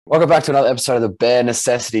Welcome back to another episode of the Bare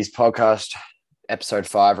Necessities podcast, episode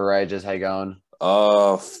 5. Rages, how you going?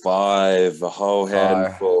 Oh, five, a whole Five.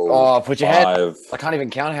 handful. Oh, put your hand. Five. I can't even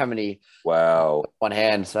count how many. Wow, One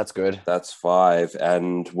hand, so that's good. that's five.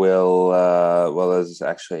 And there's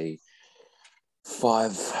actually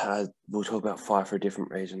five. We'll talk about five for a different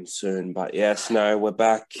reason soon. But yes, no, we're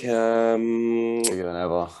back. Bigger than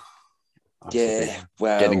ever. Yeah,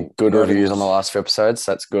 well, Getting good reviews on the last few episodes.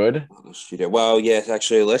 That's good. Studio. Well, yes,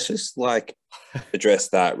 actually, let's just address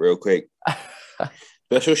that real quick.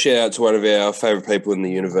 Special shout out to one of our favourite people in the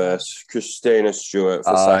universe, Christina Stewart,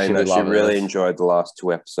 for saying that she really enjoyed the last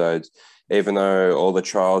 2 episodes, even though all the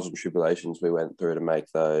trials and tribulations we went through to make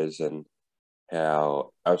those and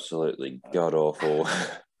how absolutely god-awful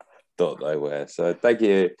thought they were. So thank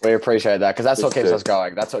you. We appreciate that because that's what keeps us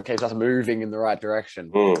going. That's what keeps us moving in the right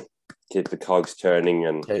direction. Keep the cogs turning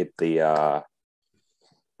and keep the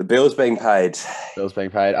bills being paid. Bills being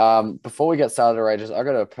paid. Before we get started, Rages, I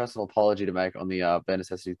got a personal apology to make on the Bare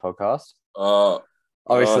Necessities podcast.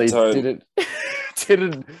 Obviously,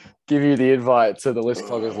 didn't give you the invite to the List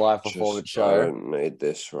Cloggers live performance show. I don't need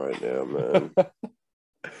this right now, man.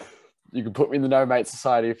 You can put me in the No Mate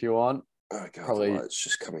Society if you want. Oh, God, probably. The light's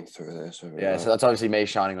just coming through there. So yeah, so that's obviously me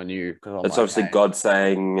shining on you. That's obviously God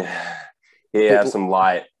saying, here, have some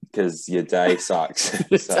light because your day sucks.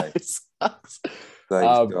 Day sucks. But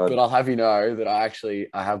I'll have you know that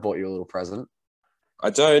I have bought you a little present. I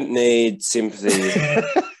don't need sympathy.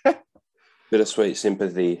 Bittersweet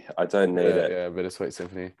sympathy. I don't need it. Yeah, bittersweet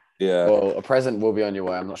sympathy. Yeah. Well, a present will be on your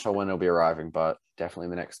way. I'm not sure when it'll be arriving, but definitely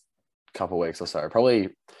in the next couple of weeks or so. Probably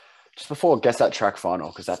just before Guess That Track final,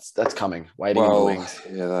 because that's coming. Waiting in the wings.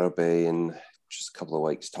 Yeah, that'll be in just a couple of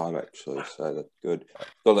weeks' time, actually. So that's good.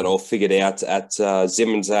 Got that all figured out at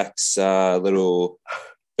Zim and Zach's little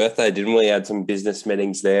birthday, didn't we? Had some business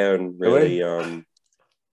meetings there and really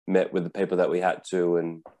met with the people that we had to,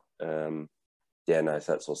 and so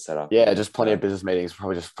that's all set up. Yeah, just plenty of business meetings.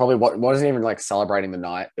 Probably wasn't even like celebrating the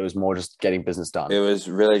night. It was more just getting business done. It was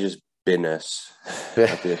really just business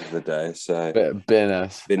at the end of the day. So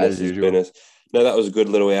business is business. No, that was a good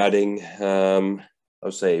little outing.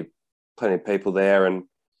 Obviously, plenty of people there and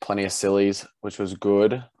plenty of sillies, which was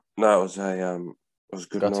good. No, it was a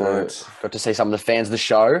good night. Got to see some of the fans of the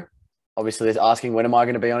show. Obviously, they're asking, when am I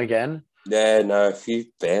going to be on again? Yeah, no, a few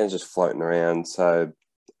fans just floating around. So,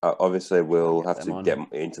 obviously, we'll have to get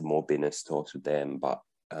into more business talks with them. But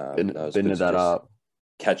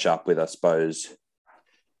catch up with, I suppose,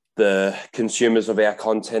 the consumers of our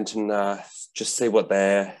content and just see what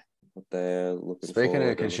they're looking for. Speaking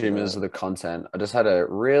of consumers of the content, I just had to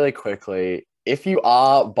really quickly, if you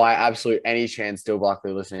are by absolute any chance still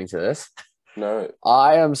Buckley listening to this, no,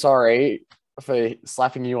 I am sorry for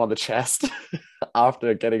slapping you on the chest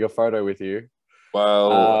after getting a photo with you.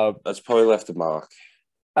 Well, that's probably left a mark.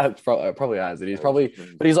 It probably has. It is probably,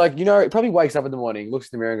 but he's like, he probably wakes up in the morning, looks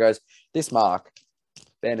in the mirror, and goes, "This mark,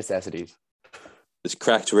 Bare Necessities. This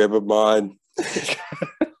cracked rib of mine."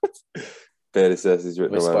 Bare Necessities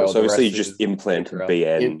written on it. So obviously, you just implanted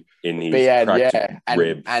BN in his cracked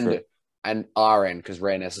rib and RN because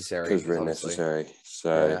rare necessary. Because rare necessary.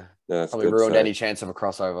 So that's probably good. Ruined any chance of a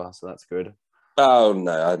crossover. So that's good. Oh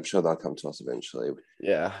no, I'm sure they'll come to us eventually.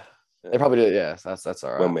 Yeah. They probably do. Yeah, that's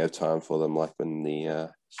all right. When we have time for them, like when the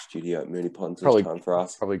studio at Mooney Ponds is time for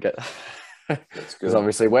us. Probably get. That's good. Because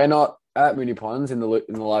obviously we're not at Mooney Ponds in the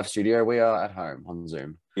live studio. We are at home on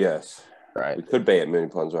Zoom. Yes. Right. We could be at Mooney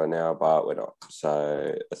Ponds right now, but we're not.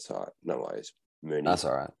 So that's all right. No worries. Mooney. That's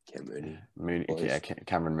all right. Mooney. Yeah,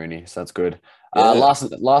 Cameron Mooney. So that's good. Yeah.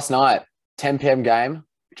 Last night, 10 p.m. game.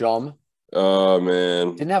 Jom. Oh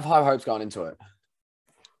man. Didn't have high hopes going into it.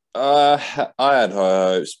 I had high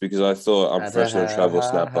hopes because I thought Unprofessional Travel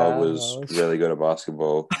Snapper was really good at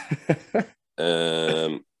basketball.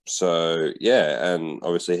 So yeah, and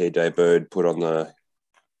obviously he debuted, put on the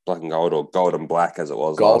black and gold or gold and black as it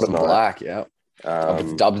was. Gold and black, yeah.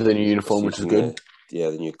 Dubbed the new uniform, which is good.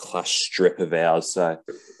 The new Clash strip of ours. So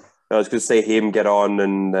it was good to see him get on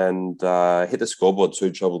and hit the scoreboard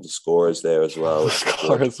too, troubled the scorers there as well.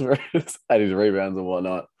 And his rebounds and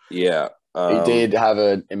whatnot. Yeah. He did have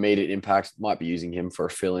an immediate impact. Might be using him for a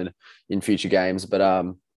fill-in future games.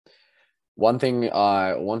 But one thing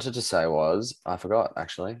I wanted to say was, I forgot,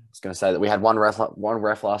 actually. I was going to say that we had one ref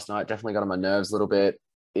last night. Definitely got on my nerves a little bit.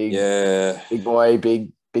 Big boy,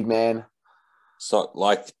 big man. So,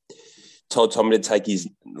 told Tommy to take his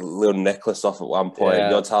little necklace off at one point.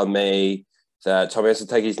 Yeah. You're telling me that Tommy has to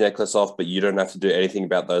take his necklace off, but you don't have to do anything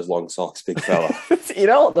about those long socks, big fella. You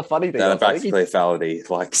know what the funny thing is? That's practically a felony.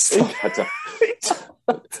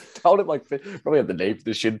 Told him probably have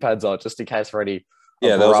the shin pads on just in case for any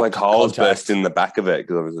Yeah, there was like abrupt holes contact. burst in the back of it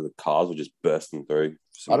because obviously the cars were just bursting through.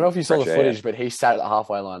 I don't know if you saw the fresh footage, air. but he sat at the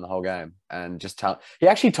halfway line the whole game and he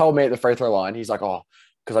actually told me at the free throw line, he's like, oh,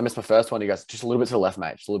 because I missed my first one. He goes, just a little bit to the left,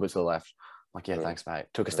 mate. Just a little bit to the left. I'm like, yeah, thanks, mate.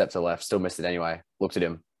 Took a step to the left, still missed it anyway. Looked at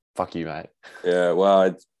him. Fuck you, mate. Yeah, well,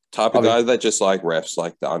 it's type of guy that just like refs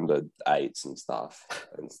like the under 8s and stuff.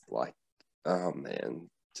 And it's like, oh man,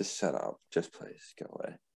 just shut up. Just please go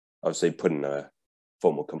away. Obviously, put in a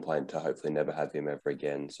formal complaint to hopefully never have him ever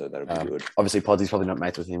again. So that'll be good. Obviously, Podsy's probably not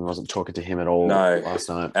mates with him. He wasn't talking to him at all last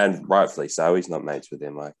night. And rightfully so. He's not mates with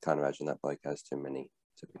him. I can't imagine that bloke has too many,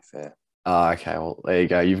 to be fair. Okay, well, there you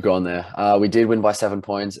go. You've gone there. We did win by 7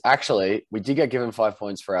 points. Actually, we did get given 5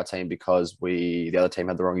 points for our team because the other team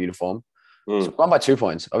had the wrong uniform. So we won by 2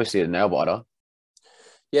 points. Obviously, a nail biter.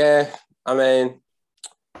 Yeah, I mean,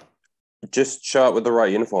 just show up with the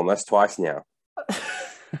right uniform. That's twice now.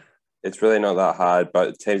 It's really not that hard,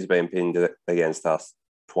 but the teams have been pinned against us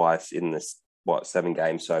twice in this, 7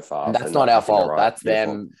 games so far. And that's not our fault. That's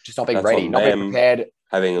them just not being ready, not being prepared.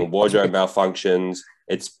 Having wardrobe malfunctions.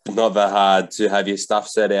 It's not that hard to have your stuff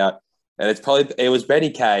set out. And it was Benny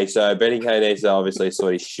K. So Benny K needs to obviously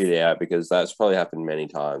sort his shit out because that's probably happened many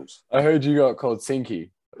times. I heard you got called Sinky.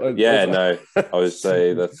 Yeah, no.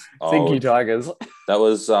 Obviously, that's Sinky Tigers. That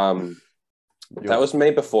was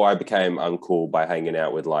me before I became uncool by hanging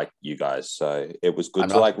out with like you guys. So it was good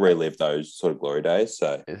to like relive those sort of glory days.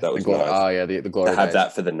 So that was nice. Oh yeah, the glory to have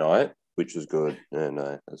that for the night, which was good. Yeah, no,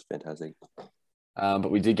 that was fantastic.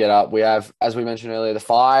 But we did get up. We have, as we mentioned earlier, the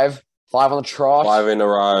five on the trot. 5 in a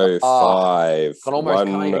row. 5.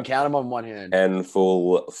 Can't even count them on one hand. And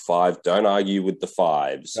full 5. Don't argue with the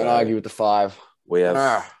 5. Don't argue with the 5. We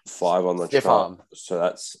have 5 on the trot. Arm. So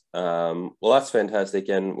that's that's fantastic.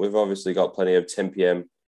 And we've obviously got plenty of 10 p.m.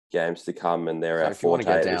 games to come, and they're our forte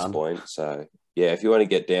at this point. So yeah, if you want to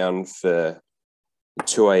get down for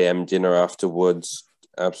 2 a.m. dinner afterwards,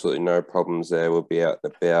 absolutely no problems there. We'll be out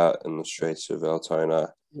and about in the streets of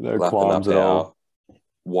Altona, lapping up our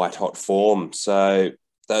white hot form. So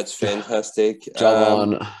that's fantastic.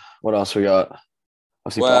 John, what else we got?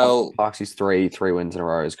 Obviously, Parksy's three wins in a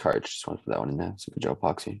row as coach. Just want to put that one in there. So good job,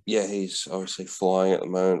 Parksy. Yeah, he's obviously flying at the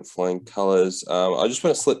moment, flying colours. I just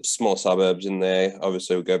want to slip small suburbs in there.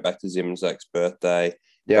 Obviously, we'll go back to Zim and Zach's birthday.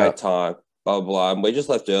 Yeah. Great time, blah, blah, blah. And we just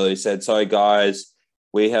left early. Said, sorry, guys,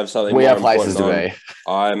 we have something we have places to be.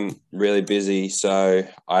 I'm really busy, so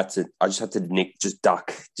I just had to nick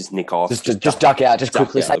off. Just duck out. Just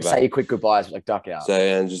quickly say your quick goodbyes, like duck out. So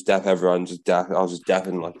and just dap everyone. I was just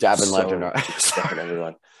dapping left and right. Dapping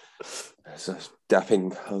everyone. So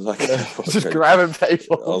dapping. I was like, just grabbing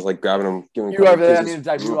people. I was like grabbing them. Giving you over there. I need to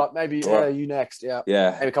dab you up. Maybe you next. Yeah.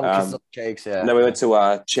 Yeah. Maybe a couple kisses on the cheeks. Yeah. And then we went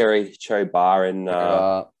to Cherry Bar in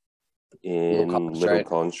Little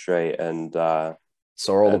Collins Street and.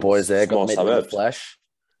 Saw all the boys there, got to meet them in the flesh.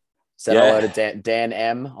 Said hello to Dan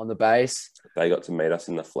M on the base. They got to meet us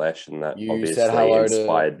in the flesh, and that obviously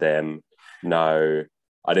inspired them. No,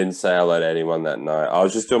 I didn't say hello to anyone that night. I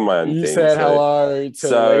was just doing my own thing. You said hello to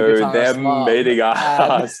them meeting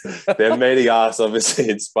us. Them meeting us obviously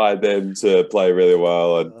inspired them to play really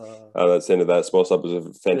well, and that's the end of that. Small Sub was a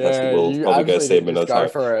fantastic. We'll probably go see him in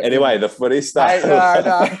Ontario. Anyway, the footy stuff.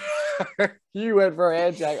 No. You went for a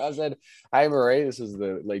handshake. I said, hey, Marie, this is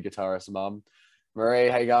the lead guitarist's mum. Marie,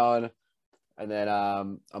 how you going? And then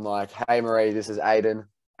I'm like, hey, Marie, this is Aiden.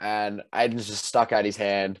 And Aiden's just stuck out his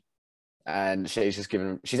hand. And she's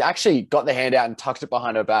actually got the hand out and tucked it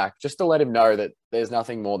behind her back just to let him know that there's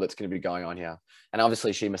nothing more that's going to be going on here. And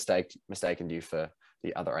obviously she mistaken you for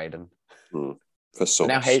the other Aiden. For sure.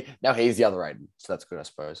 Now he's the other Aiden. So that's good, I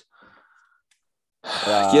suppose.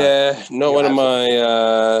 Not one of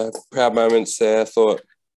my proud moments there. I thought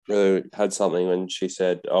really had something when she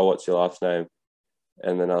said, oh, what's your last name?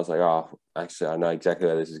 And then I was like, oh, actually, I know exactly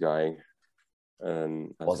where this is going.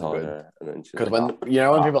 And I wasn't good. Her, and then because when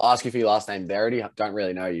people ask you for your last name, they already don't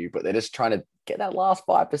really know you, but they're just trying to get that last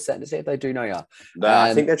 5% to see if they do know you.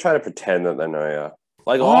 I think they're trying to pretend that they know you.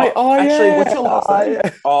 Like, actually, what's your last name?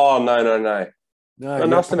 Oh, no. No,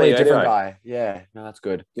 nice to meet you. Different guy. Yeah, no, that's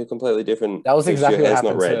good. You're completely different. That was exactly what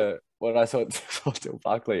happened to when I saw Dill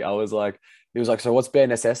Buckley. I was like, he was like, so what's Bare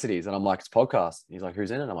Necessities? And I'm like, it's a podcast. He's like,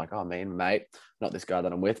 who's in it? I'm like, oh, me and my mate, not this guy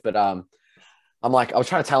that I'm with. But I'm like, I was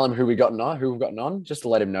trying to tell him who we've gotten on, just to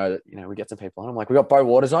let him know that, we get some people on. I'm like, we got Bo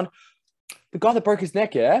Waters on. The guy that broke his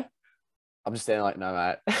neck, yeah? I'm just standing like, no,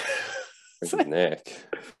 mate. Broke his neck.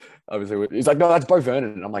 Obviously, he's like, no, that's Bo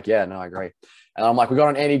Vernon. And I'm like, yeah, no, I agree. And I'm like, we got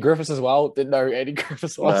on Andy Griffiths as well. Didn't know who Andy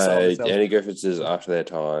Griffiths was. No, Andy Griffiths is after their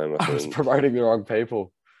time. I was promoting the wrong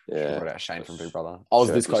people. Yeah. Shane from Big Brother. I was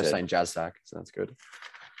this close saying Jazz Stack, so that's good.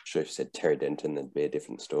 sure if you said Terry Denton, that'd be a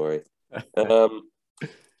different story.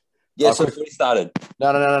 Yeah, so footy started.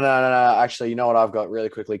 No. Actually, you know what I've got really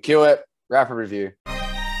quickly? Cue it. Rapid review.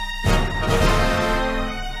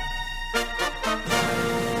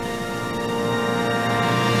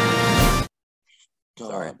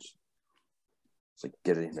 Sorry. It's like,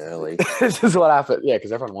 get it in early. This is what happened. Yeah,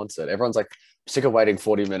 because everyone wants it. Everyone's like sick of waiting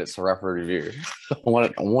 40 minutes for rapid review. I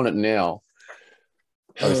want it now.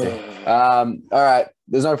 Obviously. All right.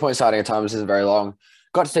 There's no point starting a time. This isn't very long.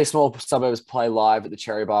 Got to see Small Suburbs play live at the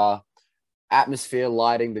Cherry Bar. Atmosphere,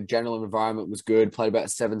 lighting, the general environment was good. Played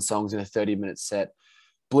about 7 songs in a 30-minute set.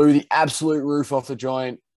 Blew the absolute roof off the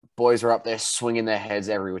joint. Boys were up there swinging their heads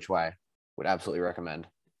every which way. Would absolutely recommend.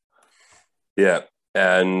 Yeah.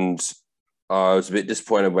 And I was a bit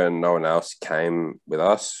disappointed when no one else came with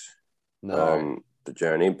us on the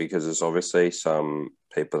journey, because there's obviously some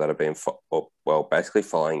people that have been, basically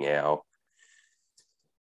following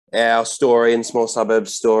our story and Small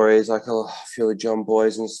Suburbs stories, like a few of John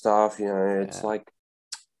Boys and stuff. You know, it's like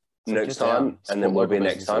next time, and then will be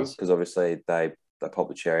next time, because obviously they pop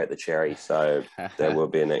the cherry at the Cherry, so there will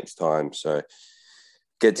be a next time. So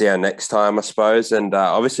get down next time, I suppose, and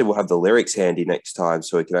obviously we'll have the lyrics handy next time,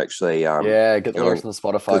 so we can actually get the lyrics on the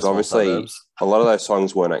Spotify. Because obviously a lot of those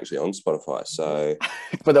songs weren't actually on Spotify, so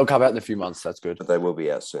but they'll come out in a few months. That's good. But they will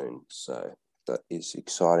be out soon, so that is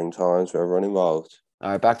exciting times for everyone involved. All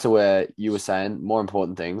right, back to where you were saying more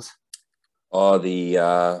important things. Oh, the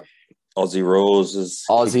Aussie rules is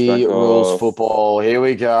Aussie rules football. Here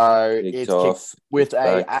we go. It's off with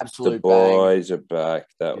a absolute bang. The boys are back.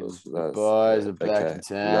 The boys are back in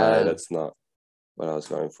town. No, that's not what I was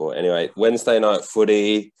going for. Anyway, Wednesday night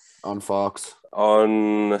footy on Fox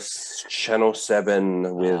on Channel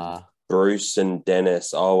 7 with Bruce and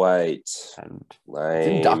Dennis. Oh wait, and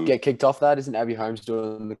didn't Duck get kicked off that? Isn't Abby Holmes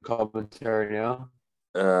doing the commentary now?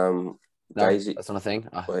 No, Daisy. That's not a thing.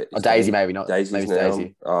 Wait, Daisy, maybe not. Daisy's maybe now.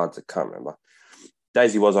 Daisy. I can't remember.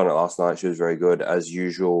 Daisy was on it last night. She was very good as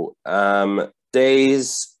usual.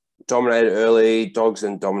 D's dominated early. Dogs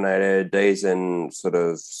and dominated. D's and sort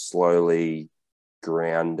of slowly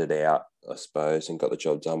grounded out, I suppose, and got the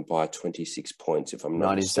job done by 26 points, if I'm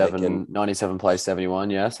not mistaken. 97 plays 71.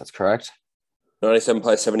 Yes, that's correct. 97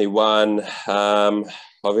 plays 71.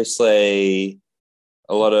 Obviously,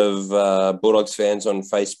 a lot of Bulldogs fans on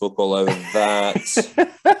Facebook all over that.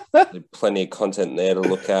 Plenty of content there to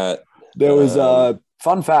look at. There was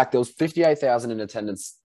fun fact. There was 58,000 in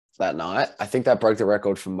attendance that night. I think that broke the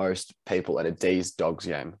record for most people at a D's Dogs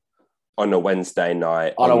game. On a Wednesday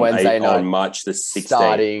night. On March the 16th.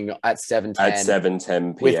 Starting at 7:10. At 7:10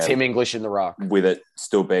 p.m. With Tim English in the ruck. With it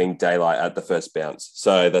still being daylight at the first bounce.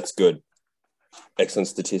 So that's good. Excellent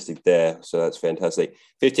statistic there. So that's fantastic.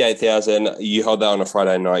 58,000. You hold that on a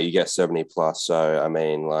Friday night, you get 70 plus. So, I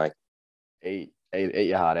mean, like... Eat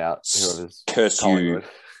your heart out. Curse you,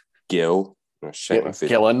 Gil.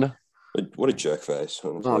 Gillen. What a jerk face.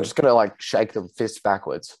 I'm just going to, shake the fist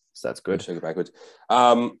backwards. So that's good. Shake it backwards.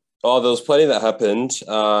 There was plenty that happened.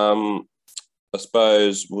 I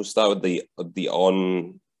suppose we'll start with the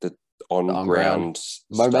on-ground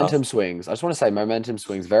momentum swings. I just want to say momentum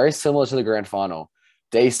swings, very similar to the grand final.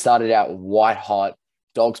 D started out white hot.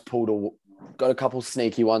 Dogs got a couple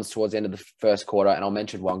sneaky ones towards the end of the first quarter, and I'll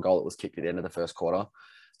mention one goal that was kicked at the end of the first quarter.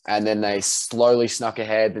 And then they slowly snuck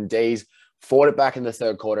ahead. Then D's fought it back in the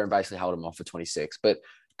third quarter and basically held them off for 26. But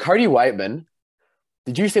Cody Waitman,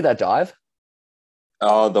 did you see that dive?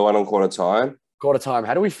 Oh, the one on quarter time? Quarter time.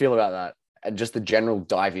 How do we feel about that? And just the general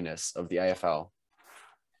diviness of the AFL?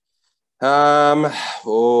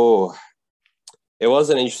 It was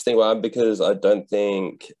an interesting one because I don't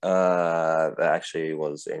think there actually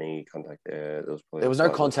was any contact there. There was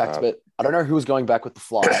no contact, but I don't know who was going back with the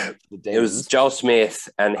fly. It was Joel Smith,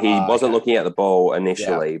 and he wasn't looking at the ball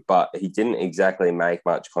initially, but he didn't exactly make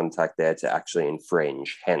much contact there to actually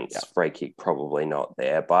infringe. Hence, free kick probably not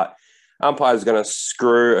there. But umpires going to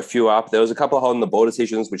screw a few up. There was a couple of holding the ball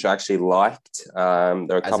decisions, which I actually liked. There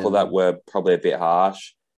were a couple that were probably a bit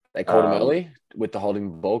harsh. They called him early with the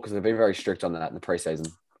holding the ball because they've been very strict on that in the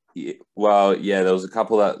preseason. Yeah, well, yeah, there was a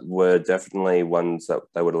couple that were definitely ones that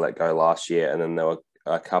they would have let go last year, and then there were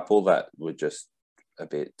a couple that were just a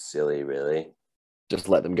bit silly, really. Just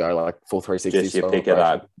let them go, like full 360. Just you pick it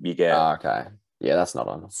up, you get okay. Yeah, that's not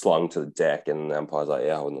on. Slung to the deck, and the umpire's like,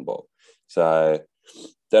 yeah, holding the ball. So,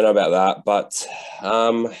 don't know about that, but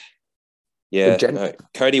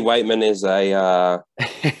Cody Waitman is a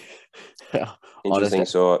interesting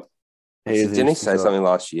sort. Didn't he say something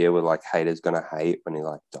last year with haters gonna hate when he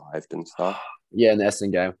dived and stuff? Yeah, in the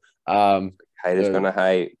Essendon game. Haters gonna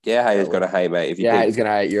hate. Yeah, haters gonna hate, mate. If you he's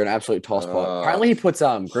gonna hate. You're an absolute tosspot. Apparently, he puts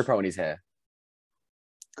Grippo in his hair.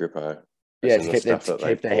 Grippo. Yeah, to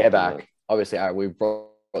keep the hair back. Obviously, we brought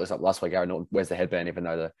this up last week. Aaron Norton wears the headband, even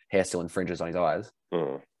though the hair still infringes on his eyes.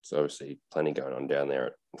 So obviously, plenty going on down there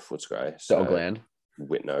at Footscray. Dogland.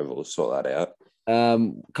 Whitten Oval will sort that out. A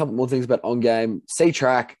couple more things about on game.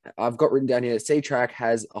 C-Track. I've got written down here. C-Track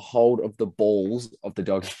has a hold of the balls of the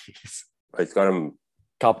doggies. He's got him.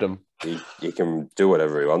 Cupped him. He can do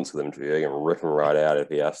whatever he wants with them. He can rip him right out if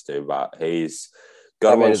he has to. But he's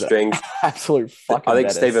got him on strings. Absolute fucking. I think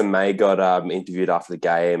Stephen May got interviewed after the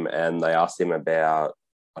game, and they asked him about,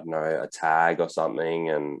 I don't know, a tag or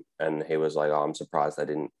something, and he was like, "Oh, I'm surprised they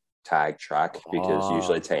didn't tag Track because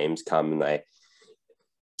usually teams come and they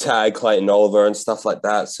tag Clayton Oliver and stuff like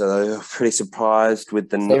that." So they were pretty surprised with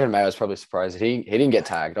the. Stephen May was probably surprised that he didn't get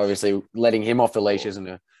tagged. Obviously, letting him off the leash isn't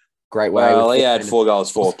a great way. Well, he had 4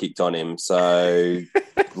 goals, 4 kicked on him, so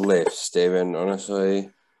lift Stephen. Honestly,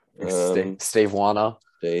 Steve Warner.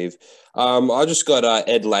 Steve. I just got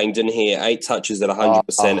Ed Langdon here, 8 touches at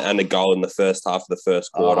 100% and a goal in the first half of the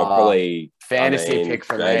first quarter. Probably fantasy pick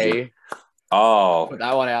for me. Put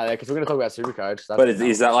that one out there because we're going to talk about Supercoach. But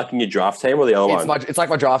is that like in your draft team or the other one? It's like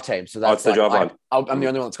my draft team. So that's the draft one. I'm the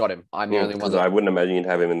only one that's got him. I'm the only one. I wouldn't imagine you'd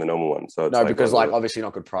have him in the normal one. So no, because obviously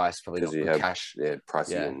not good price, probably not good cash. Yeah,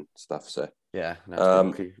 pricey and stuff. So yeah,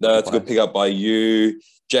 it's a good pick up by you,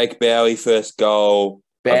 Jake Bowie, first goal.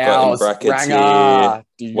 I've got in brackets here.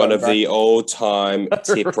 One of the all-time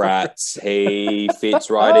tip rats. He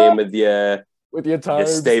fits right in with your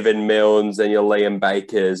Stephen Milnes and your Liam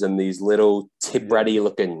Bakers and these little tip ratty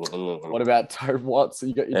looking. What about Tobe Watson?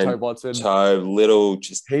 You got your Tobe Watson.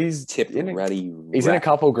 He's tip ratty. He's in a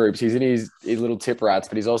couple groups. He's in his little tip rats,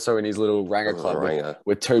 but he's also in his little Ranger club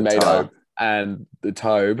with two Mato and the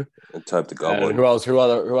Tobe. And Tobe the Goblin. And who else? Who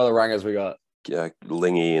other Rangers we got?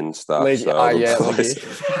 Lingy and stuff. Lingy.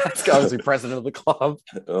 That's obviously president of the club.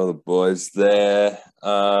 All the boys there.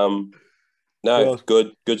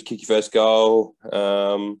 Good to kick your first goal. At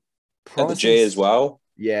the G as well.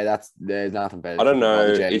 Yeah, there's nothing better. I don't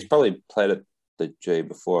know. He's probably played at the G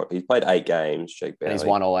before. He's played 8 games, Jake Bowie. And he's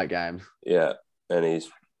won all 8 games. Yeah, and he's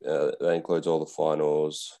that includes all the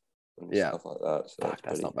finals and stuff like that. So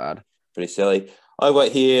that's not bad. Pretty silly. I've got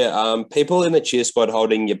here people in the cheer squad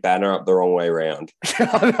holding your banner up the wrong way around.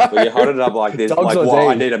 Well, you hold it up like this,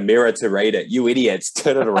 I need a mirror to read it. You idiots,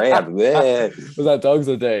 turn it around. Yeah. Was that dogs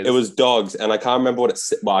or days? It was dogs, and I can't remember what it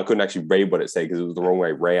said. Well, I couldn't actually read what it said because it was the wrong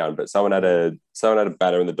way round. But someone had a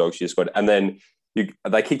banner in the dog cheer squad, and then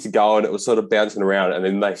they kicked a goal, and it was sort of bouncing around, and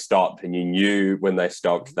then they stopped, and you knew when they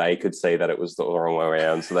stopped, they could see that it was the wrong way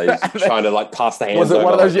around. So they just trying to pass the hands. Was it over,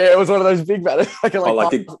 one of those? It was one of those big banners,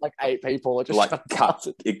 like 8 people.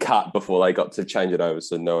 It cut before they got to change it over,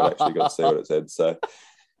 so no one actually got to see what it said. So,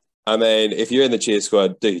 I mean, if you're in the cheer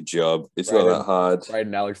squad, do your job. It's not that hard.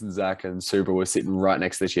 Braden, Alex, and Zach and Super were sitting right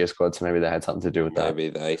next to the cheer squad, so maybe they had something to do with that. Maybe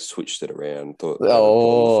they switched it around.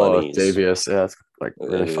 Devious. Yeah, that's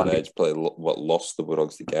really funny. They probably lost the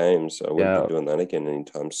Bulldogs the game, so I wouldn't be doing that again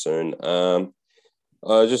anytime soon.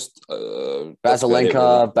 Basilenka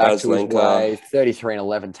back to his way, 33 and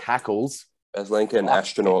 11 tackles. Basilenka and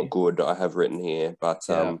astronaut good, I have written here, but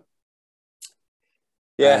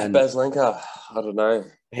Basilenka, I don't know.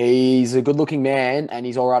 He's a good-looking man, and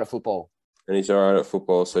he's all right at football. So he's got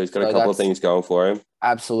a couple of things going for him.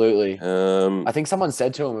 Absolutely. I think someone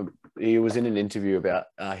said to him, he was in an interview about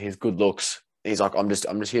his good looks. He's like, I'm just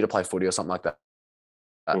here to play footy or something like that.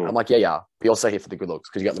 I'm like, yeah. But you're also here for the good looks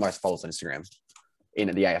because you got the most followers on Instagram in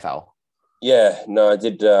the AFL. Yeah, no, I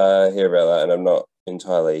did hear about that, and I'm not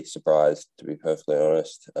entirely surprised, to be perfectly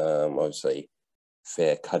honest. Obviously,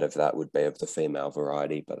 fair cut of that would be of the female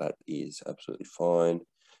variety, but that is absolutely fine.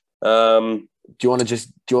 Do you want to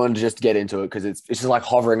just get into it because it's just like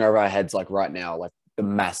hovering over our heads like right now, like the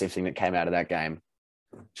massive thing that came out of that game,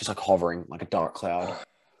 just like hovering like a dark cloud.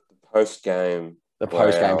 The post-game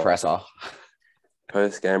presser.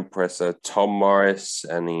 Tom Morris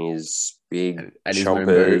and his big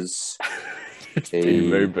chompers.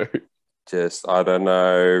 Just, I don't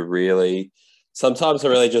know, really. Sometimes I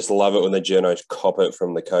really just love it when the journos cop it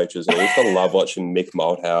from the coaches. I used to love watching Mick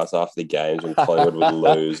Malthouse after the games when Collingwood would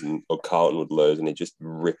lose or Carlton would lose, and he'd just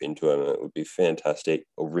rip into him, and it would be fantastic.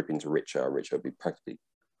 Or rip into Richo. Richo would be practically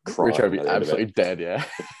crying. Richo would be absolutely dead, yeah.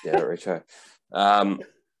 Yeah, Richo.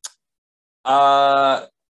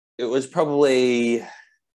 It was probably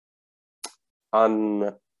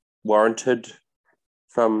unwarranted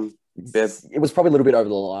from Bev. It was probably a little bit over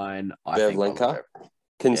the line. Bev Lenka.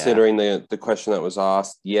 considering the question that was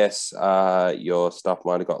asked, yes, your stuff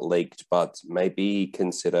might have got leaked, but maybe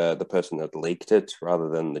consider the person that leaked it rather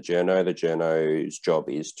than the journo. The journo's job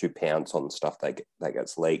is to pounce on stuff that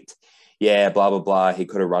gets leaked. Yeah, blah, blah, blah. He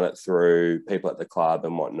could have run it through people at the club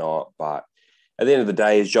and whatnot, but at the end of the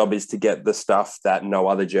day, his job is to get the stuff that no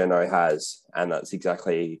other journo has, and that's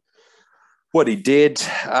exactly what he did.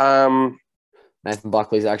 Nathan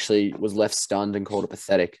Buckley's actually was left stunned and called it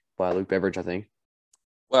pathetic by Luke Beveridge, I think.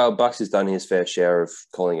 Well, Bucks has done his fair share of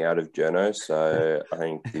calling out of journos, so I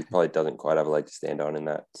think he probably doesn't quite have a leg to stand on in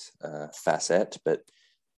that facet. But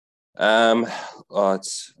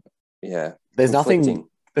there's nothing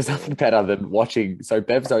better than watching. So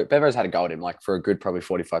Bevo's had a go at him like for a good probably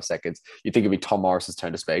 45 seconds. You'd think it'd be Tom Morris's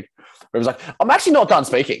turn to speak. But it was like, I'm actually not done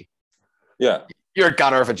speaking. Yeah. You're a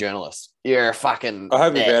gunner of a journalist. You're a fucking... I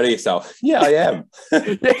hope you're proud of yourself. Yeah, I am.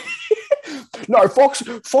 No, Fox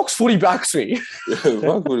footy backs me.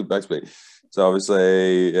 Fox footy backs me. So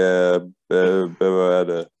obviously, Bevo had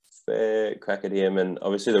a fair crack at him, and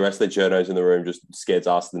obviously the rest of the journos in the room just scared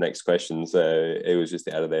to ask the next question, so it was just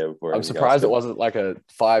out of there before. I'm surprised it wasn't like a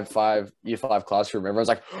year 5 classroom. Everyone's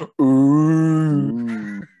like,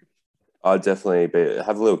 ooh. I'd definitely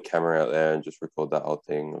have a little camera out there and just record that whole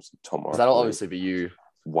thing. It was Tom Morris. That'll obviously be you.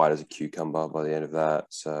 White as a cucumber by the end of that.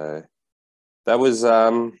 So that was,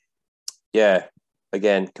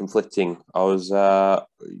 again, conflicting. I was,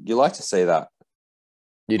 you like to see that.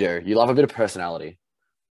 You do. You love a bit of personality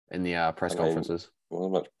in the press conferences. Well,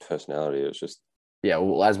 not much personality. It was just. Yeah,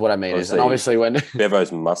 well, that's what I mean. Obviously when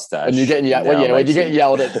Bevo's mustache. When you get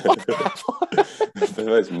yelled at.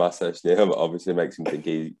 Bevo's mustache now obviously makes him think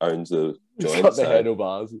he owns a joint. He's got the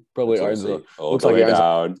handlebars. Probably owns looks like he owns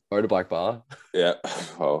a motorbike bar. Yeah.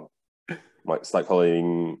 Well, it's like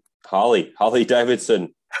calling Harley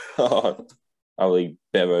Davidson. Harley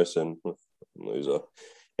Beverson. Loser.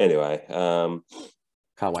 Anyway.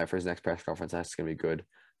 Can't wait for his next press conference. That's going to be good.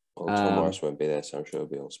 Well, Tom Morris won't be there, so I'm sure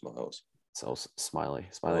it'll be all smiles. So smiley.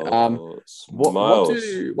 Oh,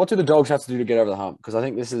 what do the Dogs have to do to get over the hump? Because I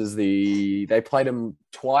think this is they played them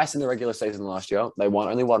twice in the regular season last year. They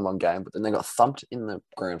only won one game, but then they got thumped in the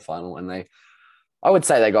grand final, and I would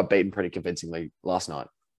say they got beaten pretty convincingly last night.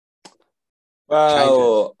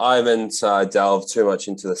 Well, I haven't delved too much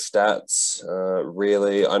into the stats,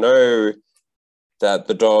 really. I know that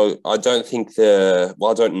the Dog, I don't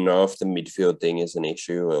know if the midfield thing is an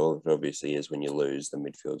issue. Well, it obviously is when you lose. The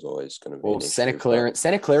midfield's always going to be an issue.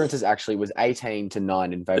 Center clearances actually was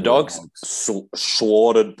 18-9 in favor. The Dogs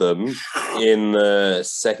slaughtered them in the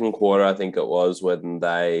second quarter, I think it was, when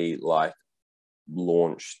they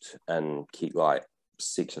launched and kicked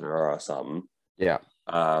 6 in a row or something. Yeah.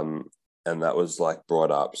 And that was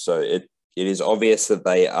brought up. So it is obvious that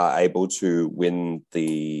they are able to win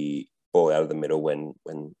the ball out of the middle when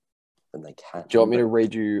they can. Do you want me to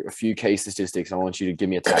read you a few key statistics? I want you to give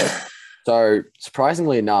me a take. So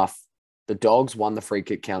surprisingly enough, the Dogs won the free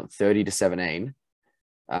kick count 30-17.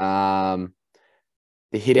 The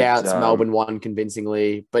hit-outs, Melbourne won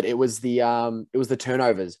convincingly, but it was the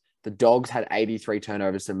turnovers. The Dogs had 83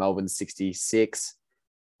 turnovers to Melbourne's 66.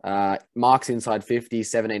 Marks inside 50,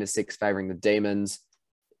 17-6 favouring the Demons,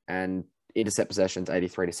 and intercept possessions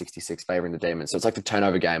 83-66 favouring the Demons. So it's like the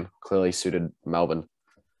turnover game clearly suited Melbourne.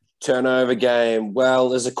 Turnover game. Well,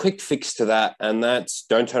 there's a quick fix to that, and that's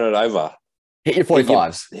don't turn it over. Hit your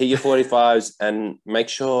 45s. Hit your 45s and make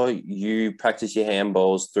sure you practice your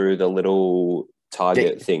handballs through the little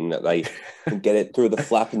target thing that they can get it through the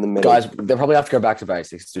flap in the middle. Guys, they'll probably have to go back to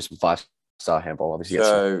basics, do some 5-star handball,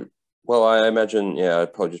 obviously. Well, I imagine,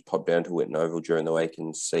 I'd probably just pop down to Whitten Oval during the week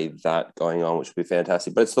and see that going on, which would be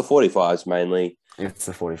fantastic. But it's the 45s mainly. It's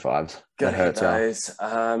the 45s. That hurts those.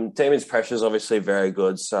 Demons' pressure is obviously very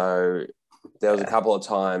good. So there was a couple of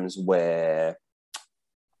times where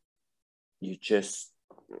you just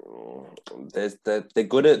they're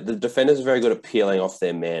good at the defenders are very good at peeling off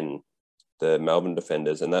their men, the Melbourne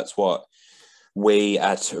defenders, and that's what we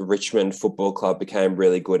at Richmond Football Club became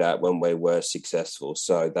really good at when we were successful.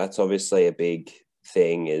 So that's obviously a big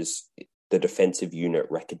thing, is the defensive unit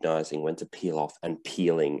recognizing when to peel off and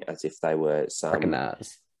peeling as if they were some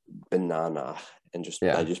banana, and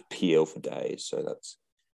they just peel for days. So that's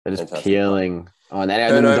they're just peeling. Oh, and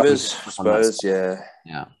turnovers, I suppose. Yeah.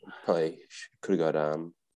 Probably could have got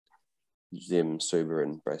Zim, Suber,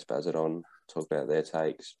 and Brace Bassett on talk about their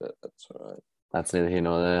takes, but that's all right. That's neither here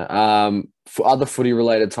nor there. For other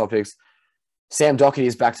footy-related topics, Sam Docherty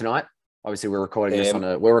is back tonight. Obviously, we're recording this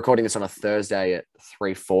on a Thursday at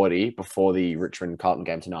 3:40 before the Richmond Carlton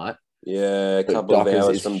game tonight. Yeah, a couple of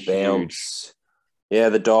hours from bounce. Yeah,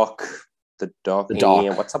 the Doc. the doc. The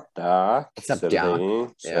doc. What's up, Doc? What's up,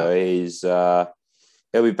 Doc? So he's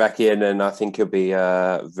he'll be back in, and I think he'll be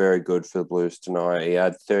very good for the Blues tonight. He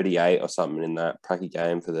had 38 or something in that Pracky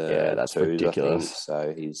game for the that's twos, ridiculous. I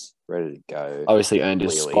think. So he's ready to go. Obviously earned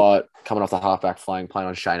his spot coming off the halfback flank, playing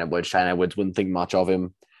on Shane Edwards. Shane Edwards wouldn't think much of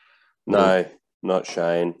him. No, not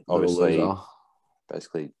Shane. Obviously,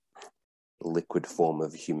 basically liquid form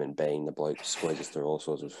of human being. The bloke squeezes through all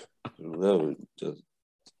sorts of just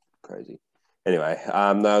crazy. Anyway,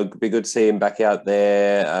 no, it'd be good to see him back out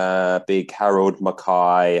there. Big Harold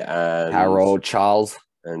Mackay and Charles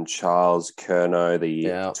Curnow,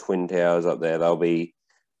 the Twin Towers up there. They'll be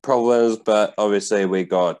problems, but obviously we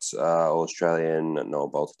got All Australian Noah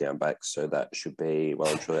Bolter down back, so that should be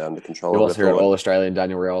well and truly under control. You'll also hear All Australian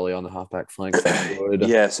Daniel Rioli on the halfback flank.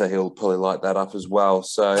 Yeah, so he'll probably light that up as well.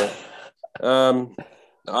 So I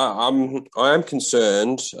am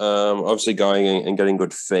concerned. Obviously, going and getting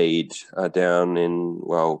good feed down in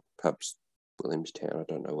perhaps Williamstown. I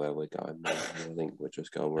don't know where we're going. I think we're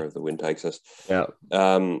just going wherever the wind takes us. Yeah.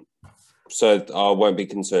 So I won't be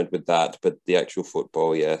concerned with that, but the actual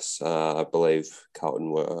football, yes, I believe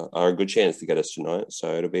Carlton are a good chance to get us tonight.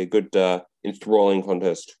 So it'll be a good enthralling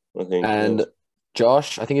contest, I think. And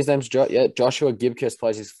Josh, I think his name's Joshua Gibcus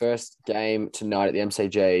plays his first game tonight at the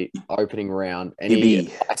MCG opening round. Any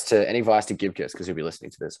advice to Gibcus, because he'll be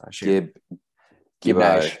listening to this, I assume. Gib,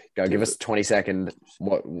 give us 20 seconds.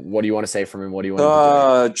 What do you want to say from him? What do you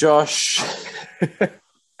want to do? Josh,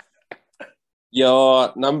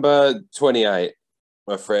 you're number 28,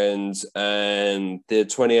 my friends, and the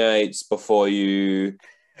 28s before you.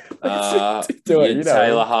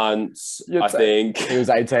 Taylor Hunt, I think. He was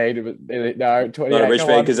 18. No, 28. Not a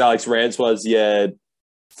Richmond, because Alex Rance was,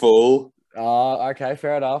 full. Okay,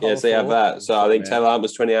 fair enough. Yeah, so you have that. So I think Taylor Hunt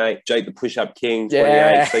was 28. Jake the Push-Up King, 28.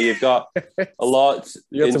 Yeah. So you've got a lot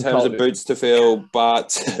in terms of boots to fill,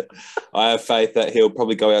 but I have faith that he'll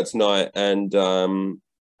probably go out tonight and,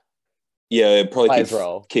 probably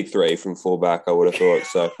kick three from fullback, I would have thought.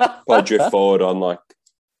 So probably drift forward on like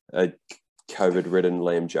a COVID-ridden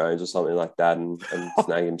Liam Jones or something like that and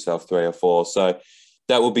snag himself 3 or 4. So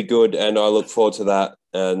that will be good, and I look forward to that.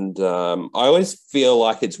 And I always feel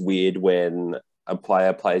like it's weird when a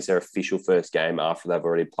player plays their official first game after they've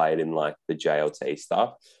already played in like the JLT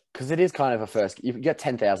stuff. Because it is kind of a first. You get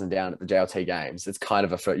 10,000 down at the JLT games. It's kind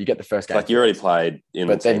of a first. You get the first game. Like you already played in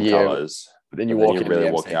the team colours. But then you walk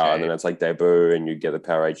out, and then it's like debut, and you get the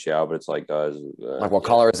Power HL. But it's like, guys, what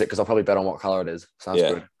color is it? Because I'll probably bet on what color it is. Sounds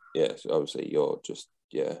good. Yeah, so obviously you're just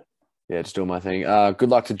just doing my thing. Good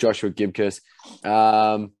luck to Joshua Gibcus.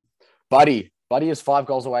 Buddy is 5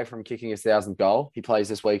 goals away from kicking his 1,000th goal. He plays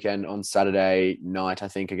this weekend on Saturday night, I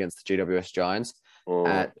think, against the GWS Giants.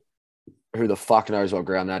 At who the fuck knows what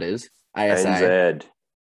ground that is? ASA. ANZ.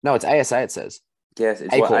 No, it's ASA. It says. Yes,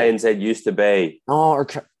 it's what ANZ used to be. Oh,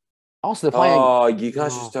 okay. Also, they're playing. Oh, you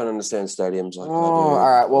guys just don't understand stadiums like that. All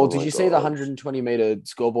right. Well, did you see the 120-meter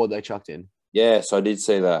scoreboard they chucked in? Yes, I did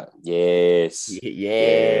see that. Yes.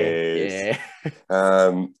 Yeah.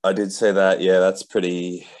 I did say that. Yeah, that's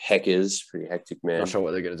pretty hectic, man. Not sure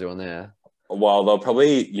what they're going to do on there. Well, they'll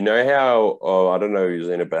probably, I don't know who's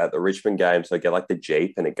in it, but at the Richmond games, they get like the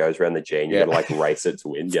Jeep and it goes around the G and you got to like race it to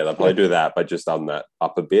win. Yeah, they'll probably do that, but just on that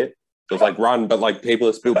up a bit. So it's like run, but like people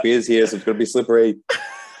have spilled beers here, so it's going to be slippery.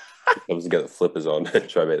 Obviously get the flippers on and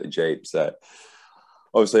try to beat the Jeep. So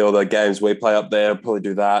obviously all the games we play up there, I'll probably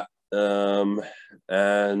do that. And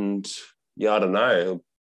I don't know.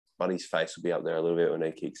 Buddy's face will be up there a little bit when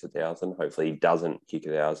he kicks 1,000. Hopefully he doesn't kick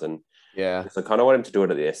 1,000. Yeah. So I kind of want him to do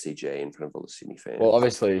it at the SCG in front of all the Sydney fans. Well,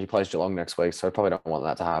 obviously he plays Geelong next week, so I probably don't want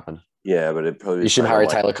that to happen. Yeah, but it probably... You should Harry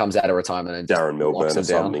Taylor comes out of retirement and Darren Milburn or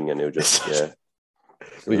something, and he'll just,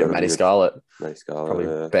 we get Matty Scarlett.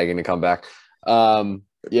 Probably begging to come back.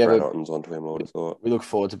 Brad Otten's onto him, I would have thought. We look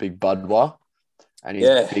forward to Big Budwa and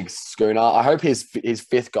his big schooner. I hope his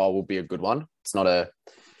 5th goal will be a good one. It's not a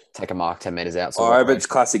take a mark 10 meters out. I hope it's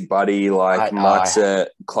classic Buddy, like marks it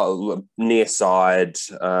near side,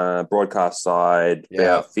 broadcast side,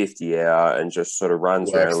 about 50 out, and just sort of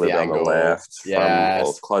runs around a little bit on the left,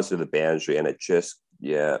 from closer to the boundary, and it just,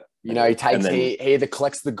 he takes, he either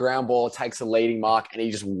collects the ground ball, takes a leading mark, and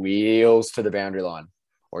he just wheels to the boundary line.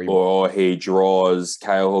 Or he draws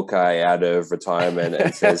Kale Hooker out of retirement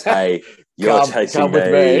and says, hey, you're chasing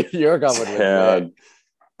me. You're coming with me.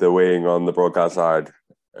 The wing on the broadcast side.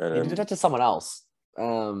 He did that to someone else.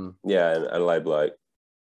 And Adelaide bloke.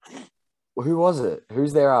 Well, who was it?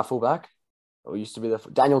 Who's their fullback? Or used to be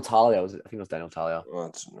Daniel Talia. I think it was Daniel Talia.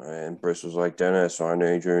 And Bruce was like, Dennis, I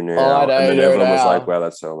need you now. Oh, I know, and then everyone was like, wow,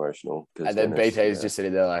 that's so emotional. And then BT's just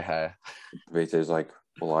sitting there like, hey. BT's like,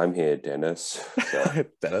 Well, I'm here, Dennis. So.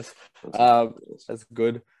 Dennis. That's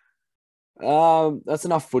good. That's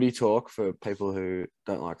enough footy talk for people who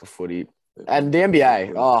don't like the footy. And the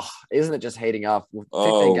NBA, isn't it just heating up?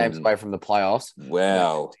 15 games away from the playoffs.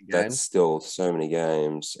 Wow, that's still so many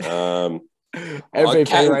games. Cat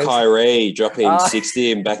MVP and race. Kyrie dropping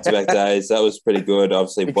 60 in back-to-back days. That was pretty good.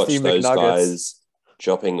 Obviously, watched those guys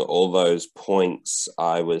dropping all those points.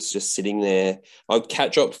 I was just sitting there.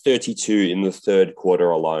 Cat dropped 32 in the third quarter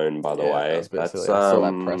alone, by the way. That's I saw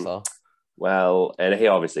that presser. Well, and he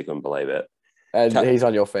obviously couldn't believe it. And he's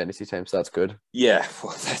on your fantasy team, so that's good. Yeah,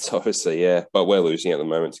 well, that's obviously, yeah. But we're losing at the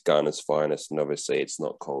moment to Garner's Finest, and obviously it's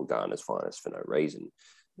not called Garner's Finest for no reason.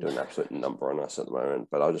 Doing an absolute number on us at the moment,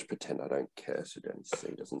 but I'll just pretend I don't care so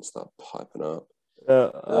he doesn't start piping up.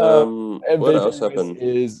 What else happened?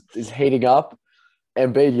 Is heating up.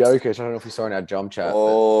 Embiid Jokic, I don't know if you saw in our jump chat.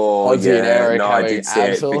 Oh, yeah. And Eric no, I did see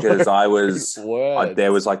it because I was,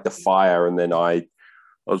 there was like the fire, and then I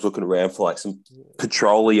was looking around for like some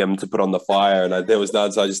petroleum to put on the fire, and there was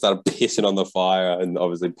none, so I just started pissing on the fire. And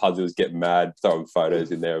obviously, Pudgy was getting mad, throwing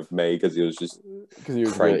photos in there of me because he was just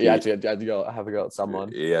cranky. He had to go have a go at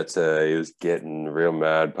someone. He was getting real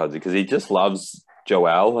mad, Pudgy, because he just loves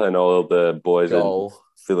Joel and all the boys in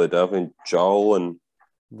Philadelphia, and Joel and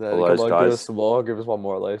all those guys. Give us some more. Give us one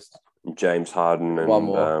more at least. James Harden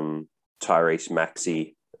and Tyrese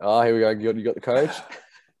Maxey. Oh, here we go. You got the coach.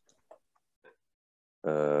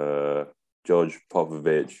 George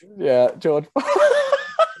Popovich. Yeah, George.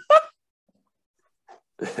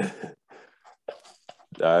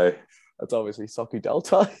 No. That's obviously Socky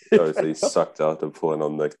Delta. Obviously Sock Delta pulling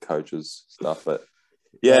on the coach's stuff, but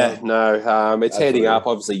it's heading up.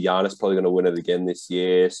 Obviously, Giannis probably going to win it again this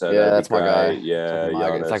year. So that's my guy. Yeah,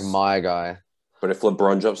 Giannis. It's like my guy. But if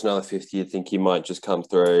LeBron drops another 50, you'd think he might just come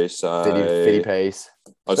through. So 50 pace.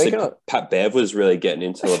 Obviously, Pat Bev was really getting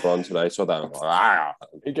into LeBron today. So that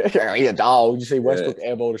he's a dog. You see Westbrook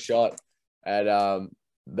airballed a shot, and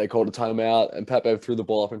they called a timeout, and Pat Bev threw the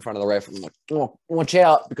ball up in front of the ref. And was like, oh, watch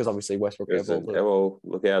out, because obviously Westbrook airballed. Well,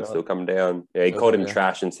 look out, still coming down. Yeah, he called him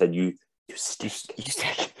trash and said, "You stink." You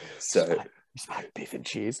stink. So you smell beef and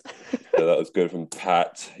cheese. So that was good from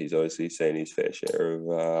Pat. He's obviously seen his fair share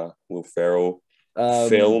of Will Ferrell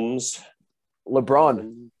films.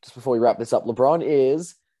 LeBron, just before we wrap this up, LeBron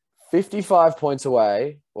is 55 points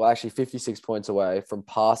away, well, actually 56 points away from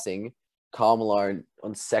passing Karl Malone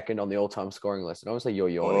on second on the all-time scoring list. And obviously you're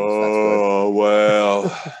yawning, so that's good. Oh,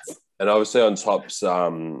 well. And obviously on top's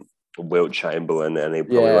Wilt Chamberlain, and he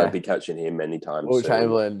probably won't be catching him anytime soon. Wilt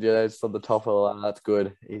Chamberlain, it's on the top of that. That's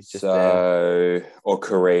good. He's just there. Or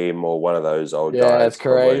Kareem, or one of those old guys. Yeah, it's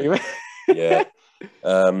Kareem. Yeah.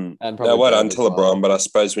 Well done to LeBron, but I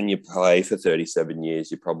suppose when you play for 37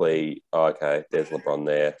 years, you probably there's LeBron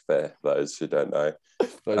there for those who don't know.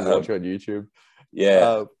 Those watch on YouTube.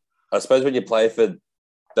 Yeah, I suppose when you play for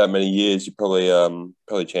that many years, you probably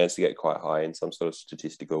a chance to get quite high in some sort of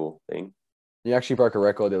statistical thing. He actually broke a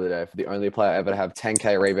record the other day for the only player ever to have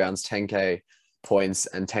 10K rebounds, 10K points,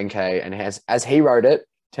 and 10K, and has, as he wrote it,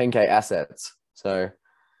 10K assets. So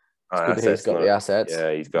it's good that he's got the assets.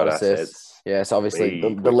 Yeah, he's got assets. Yeah, so obviously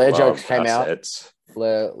the Ledger came assets.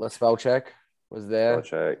 Out. Le spell check was there.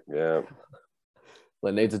 Spell check, yeah.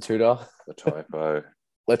 Le needs a tutor. The typo.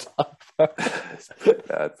 Le typo.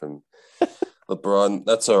 Bad from LeBron.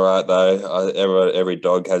 That's all right though. Every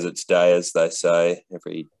dog has its day, as they say.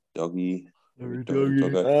 Every doggy. I've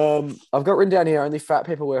got written down here, only fat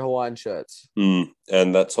people wear Hawaiian shirts.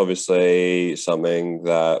 And that's obviously something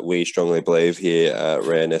that we strongly believe here at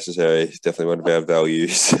Rare Necessary. It's definitely one of our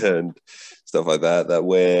values and stuff like that,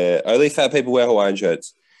 that only fat people wear Hawaiian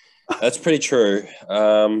shirts. That's pretty true.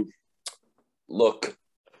 Look,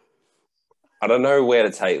 I don't know where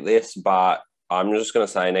to take this, but I'm just going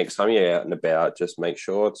to say next time you're out and about, just make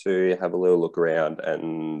sure to have a little look around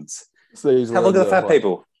and have a look at the fat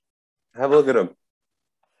people. Have a look at them.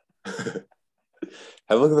 Have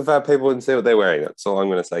a look at the fat people and see what they're wearing. That's all I'm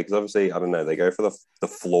going to say. Because obviously, I don't know, they go for the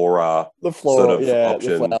flora sort of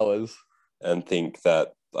option, the flowers, and think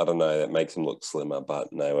that, I don't know, that makes them look slimmer.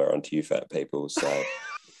 But no, we're on to you fat people. So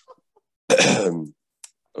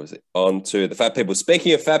obviously, on to the fat people.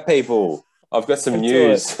 Speaking of fat people, I've got some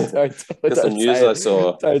news. Got some news I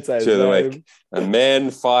saw through the week. A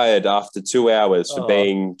man fired after 2 hours for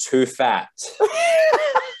being too fat.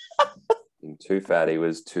 Too fat. He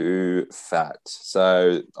was too fat.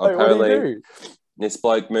 So apparently this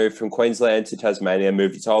bloke moved from Queensland to Tasmania,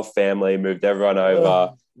 moved his whole family, moved everyone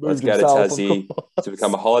over. Let's go to Tassie to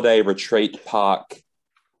become a holiday retreat park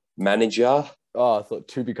manager. Oh, I thought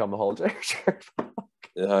to become a holiday retreat park.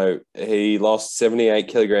 No, he lost 78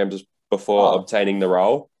 kilograms before obtaining the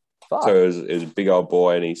role. Fuck. So it was a big old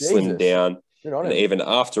boy, and he slimmed down. And even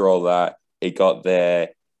after all that, he got there,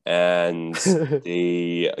 and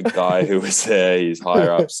the guy who was there, his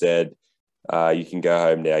higher up, said, "You can go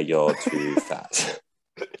home now. You're too fat.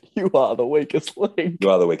 You are the weakest link. You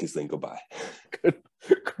are the weakest link. Goodbye.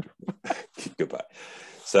 Goodbye."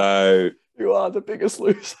 So you are the biggest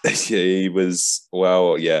loser. He was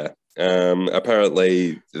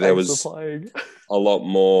apparently there was a lot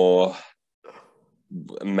more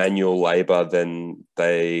manual labor than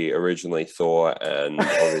they originally thought, and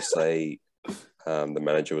obviously the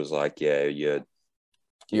manager was like, "Yeah,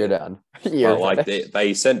 you're done." Like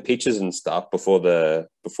they sent pictures and stuff before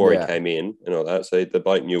he came in and all that, so the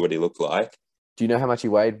bloke knew what he looked like. Do you know how much he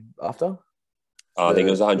weighed after? I think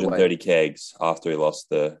it was 130 kegs after he lost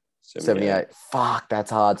the 78. Fuck,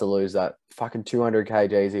 that's hard to lose that. Fucking 200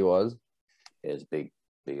 kgs he was. Yeah, it's big.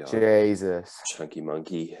 Jesus. Chunky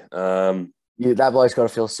monkey. That bloke's got to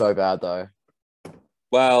feel so bad, though.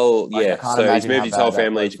 Well, yeah. So he's moved his whole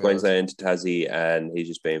family to Queensland, to Tassie, and he's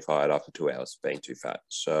just been fired after 2 hours of being too fat.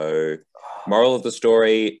 So, moral of the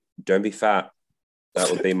story, don't be fat. That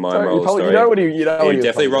would be my moral story. He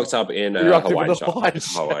definitely rocked up in a Hawaiian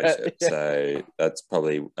shirt. Yeah. So that's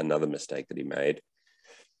probably another mistake that he made.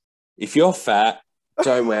 If you're fat,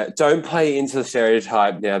 don't play into the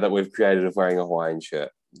stereotype now that we've created of wearing a Hawaiian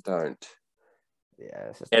shirt. Don't.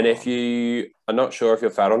 Yeah. And if you are not sure if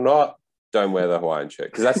you're fat or not, don't wear the Hawaiian shirt,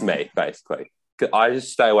 because that's me, basically. I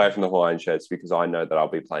just stay away from the Hawaiian shirts because I know that I'll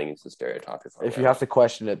be playing into the stereotype. If you have to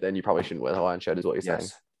question it, then you probably shouldn't wear the Hawaiian shirt, is what you're saying.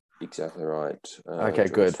 Exactly right. Okay,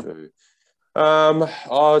 good.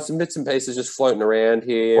 Some bits and pieces just floating around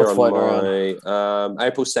here. What's floating around?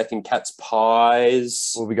 April 2nd, Cats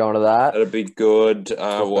Pies. We'll be going to that. That'll be good.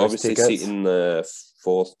 We'll obviously sit in the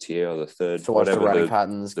 4th tier or the 3rd. To watch the running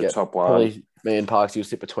patterns. The top one. Probably me and Parks, you'll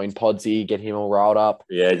sit between Podsy, get him all riled up.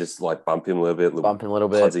 Yeah, just like bump him a little bit.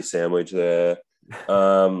 Podsy sandwich there.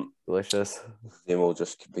 Delicious. Then we'll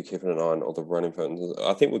just be keeping an eye on all the running patterns.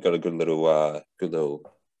 I think we've got a good little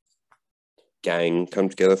gang come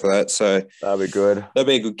together for that, so that'll be good. That'll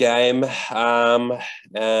be a good game. And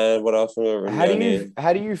what else?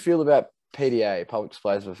 How do you feel about PDA, public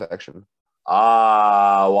displays of affection?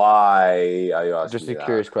 Why are you asking? Just a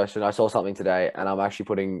curious question. I saw something today, and I'm actually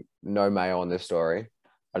putting no mayo on this story.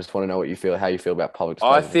 I just want to know how you feel about public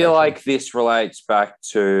displays. I feel like this relates back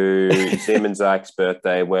to Sim and Zach's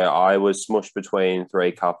birthday, where I was smushed between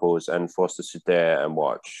 3 couples and forced to sit there and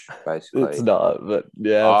watch. Basically, it's not, but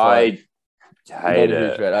yeah, I hate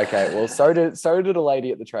it. Okay, well, so did a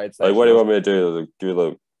lady at the trade station. Like, what do you want me to do?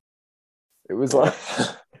 It was like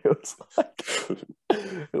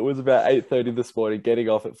it was about 8:30 this morning, getting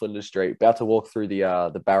off at Flinders Street, about to walk through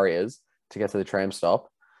the barriers to get to the tram stop.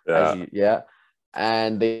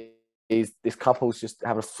 And this couple's just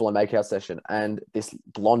having a full makeout session, and this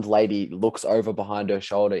blonde lady looks over behind her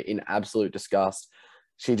shoulder in absolute disgust.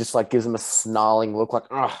 She just like gives him a snarling look,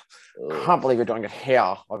 like, I can't believe you're doing it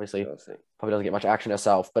here. Obviously, probably doesn't get much action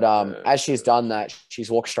herself, but as she's done that,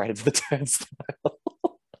 she's walked straight into the turnstile.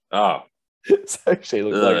 So she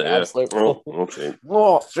looks like an absolute.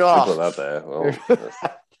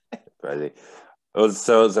 Crazy. It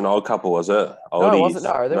was an old couple, was it? Oldies? No, it wasn't.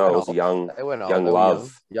 No, it was a young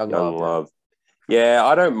love. Yeah,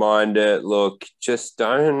 I don't mind it. Look, just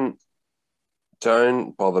don't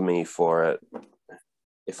bother me for it.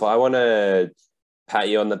 If I want to pat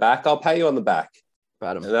you on the back, I'll pat you on the back.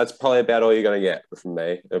 And that's probably about all you're going to get from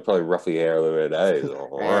me. It'll probably roughly hair a little bit.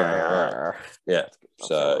 Yeah.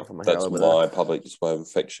 So that's my public display of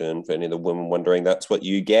affection. For any of the women wondering, that's what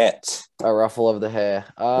you get. A ruffle of the hair.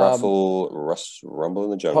 Rumble in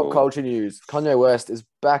the jungle. Pop culture news. Kanye West is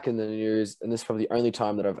back in the news, and this is probably the only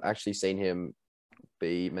time that I've actually seen him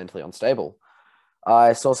be mentally unstable.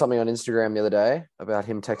 I saw something on Instagram the other day about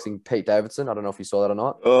him texting Pete Davidson. I don't know if you saw that or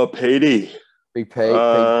not. Oh, Petey. Big Pete.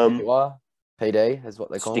 PD is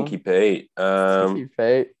what they call him. Stinky Pete. Stinky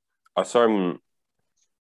Pete. I saw him.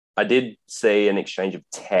 I did see an exchange of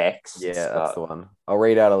texts. Yeah, that's the one. I'll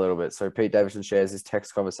read out a little bit. So Pete Davidson shares his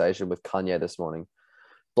text conversation with Kanye this morning.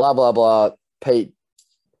 Blah, blah, blah. Pete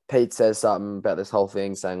says something about this whole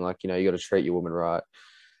thing, saying like, you got to treat your woman right.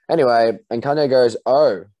 Anyway, and Kanye goes,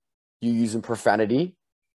 "Oh, you using profanity?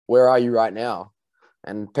 Where are you right now?"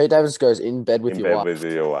 And Pete Davidson goes, "In bed with your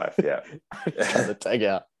wife." Yeah. Trying to take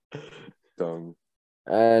out.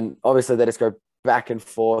 And obviously they just go back and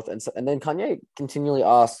forth, and then Kanye continually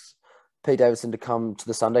asks Pete Davidson to come to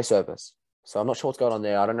the Sunday service. So I'm not sure what's going on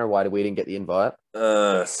there. I don't know why we didn't get the invite.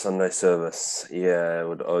 Sunday service. Yeah, it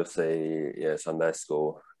would obviously Sunday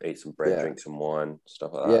school, eat some bread, drink some wine,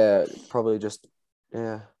 stuff like that. Yeah, probably just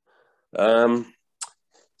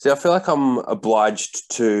See, I feel like I'm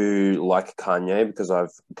obliged to like Kanye because I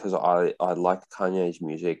like Kanye's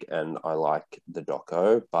music and I like the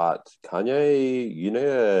doco, but Kanye, you need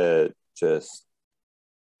to just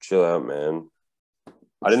chill out, man.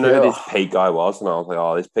 I didn't know who this Pete guy was, and I was like,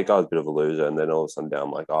 oh, this Pete guy's a bit of a loser. And then all of a sudden, down,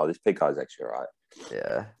 I'm like, oh, this Pete guy's actually right.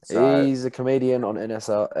 Yeah, so, he's a comedian on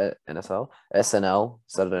SNL,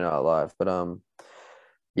 Saturday Night Live. But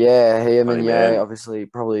yeah, him and Ye, obviously,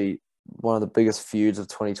 probably one of the biggest feuds of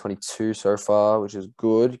 2022 so far, which is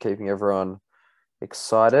good, keeping everyone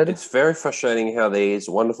excited. It's very frustrating how these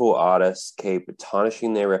wonderful artists keep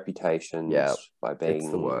tarnishing their reputations by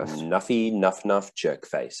being nuff jerk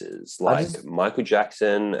faces like Michael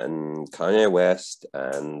Jackson and Kanye West,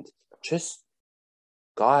 and just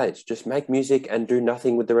guys, just make music and do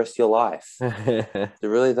nothing with the rest of your life. They're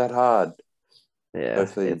really that hard. Yeah.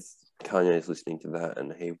 Hopefully Kanye is listening to that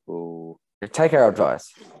and he will take our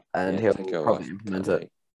advice and he'll probably implement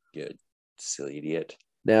it. Yeah, silly idiot.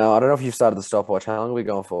 Now, I don't know if you've started the stopwatch. How long are we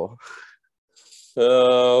going for?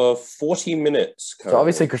 40 minutes. Currently. So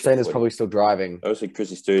obviously Christina's probably still driving. Obviously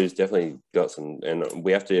Chrissy Stu's definitely got some, and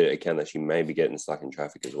we have to account that she may be getting stuck in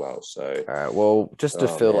traffic as well. So all right, well, just to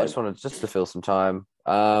fill, man. I just wanted to fill some time.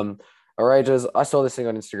 Outrageous. I saw this thing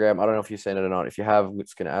on Instagram. I don't know if you've seen it or not. If you have,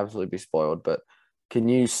 it's going to absolutely be spoiled. But can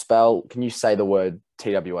you say the word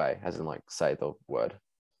TWA, as in like say the word?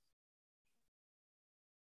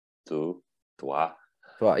 Twa.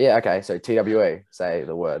 Yeah, okay. So TWE, say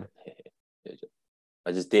the word.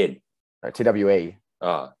 I just did. No, TWE.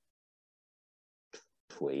 Ah.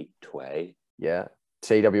 Twee. Yeah.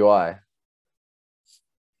 TWI.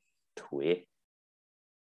 Tweet.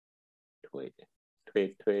 What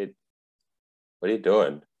are you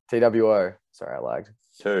doing? TWO. Sorry, I lagged.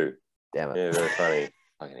 2. Damn it. Yeah, very funny.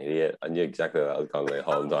 Fucking idiot. I knew exactly what I was going to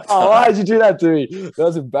hold on. Oh, why did you do that to me? That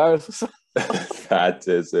was embarrassing. That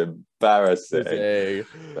is embarrassing.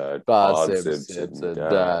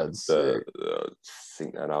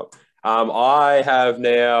 Sync that up. I have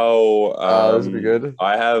now. This would be good.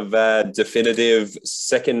 I have a definitive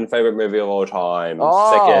second favorite movie of all time.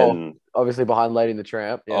 Second, obviously behind Lady and the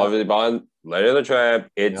Tramp. Yeah. Obviously behind Lady and the Tramp.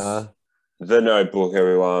 It's The Notebook,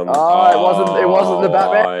 everyone. It wasn't the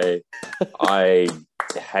Batman. I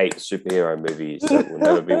hate superhero movies. It will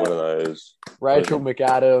never be one of those. Rachel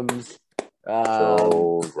McAdams.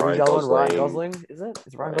 Ryan Gosling, is it?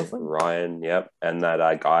 Is Ryan Gosling? Ryan, yep. And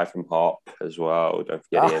that guy from Hop as well. Don't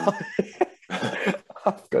forget him.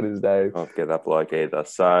 I forgot his name. I don't forget that bloke either.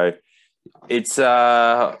 So it's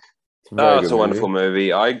a wonderful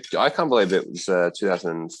movie. I can't believe it was a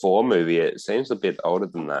 2004 movie. It seems a bit older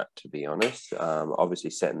than that, to be honest. Obviously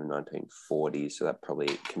set in the 1940s, so that probably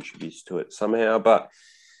contributes to it somehow. But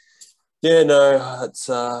yeah, no, it's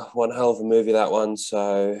one hell of a movie, that one.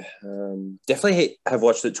 So definitely have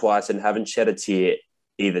watched it twice and haven't shed a tear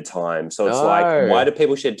either time. So it's like, why do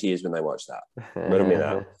people shed tears when they watch that? Riddle me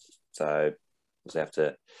that. So we'll have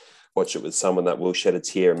to watch it with someone that will shed a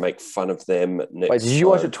tear and make fun of them. Wait, did you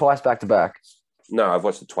watch it twice back to back? No, I've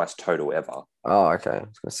watched it twice total ever. Oh, okay. I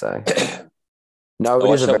was going to say. No, I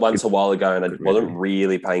watched it once a while ago and I wasn't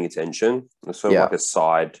really paying attention. It was sort of like a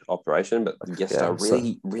side operation, but I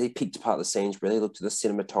really picked apart the scenes, really looked at the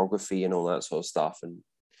cinematography and all that sort of stuff. And,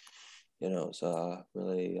 it's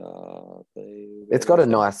really it's got a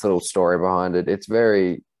nice little story behind it. It's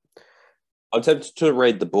very... I'm tempted to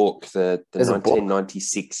read the book, the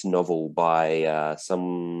 1996 novel by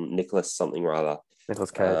some Nicholas something or other.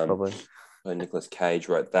 Nicholas Cage, probably. Nicholas Cage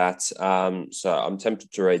wrote that. So I'm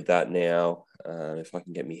tempted to read that now. If I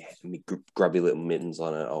can get me grubby little mittens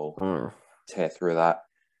on it, I'll tear through that.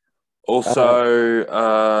 Also,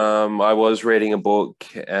 I was reading a book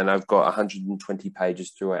and I've got 120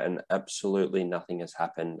 pages through it and absolutely nothing has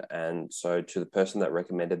happened. And so to the person that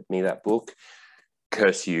recommended me that book,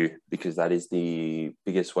 curse you, because that is the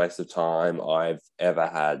biggest waste of time I've ever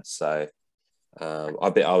had. So I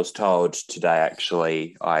was told today,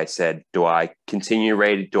 actually, I said, do I continue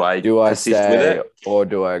reading? Do I persist with it? Or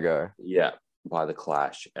do I go? Yeah, by The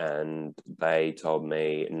Clash. And they told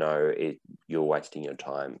me, no, you're wasting your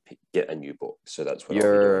time. Get a new book. So that's what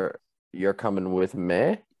you're coming with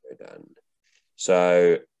me? We're done.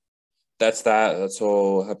 So that's that. That's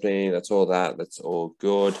all happening. That's all that. That's all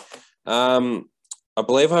good. I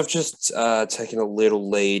believe I've just taken a little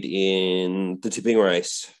lead in the tipping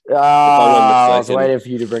race. I was waiting for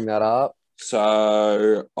you to bring that up.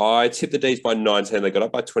 So I tipped the D's by 19. They got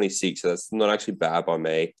up by 26, so that's not actually bad by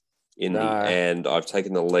me. In the end, I've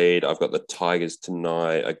taken the lead. I've got the Tigers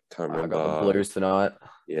tonight. I can't remember. I got the Blues tonight.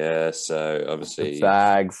 Yeah, so obviously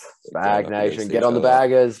Bags, Bag Nation, get on the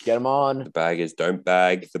baggers, get them on. The baggers, don't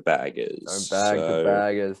bag the baggers. Don't bag the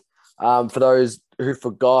baggers. For those who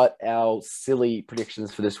forgot, our silly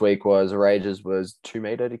predictions for this week was Rages was 2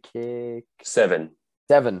 meter to kick. Seven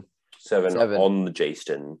on the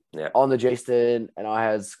G-Ston. Yeah. On the G-Ston, and I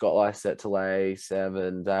had Scott Lycett to lay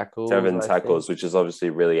 7 tackles. 7 tackles, which is obviously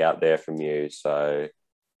really out there from you. So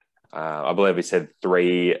I believe we said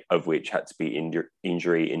 3 of which had to be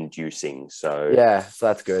injury inducing. So yeah, so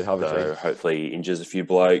that's good. Obviously. So hopefully injures a few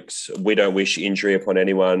blokes. We don't wish injury upon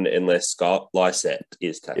anyone unless Scott Lycett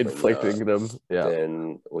is tackling inflicting them. Yeah.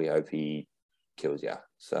 Then we hope he kills you.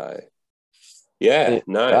 So yeah,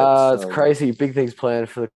 no, it's crazy. Big things planned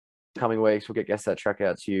for the coming weeks. We'll get Guess That track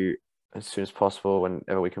out to you as soon as possible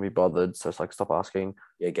whenever we can be bothered. So it's like, stop asking.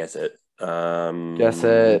 Yeah, guess it. Guess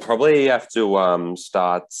it. We'll probably have to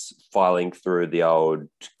start filing through the old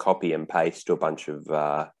copy and paste to a bunch of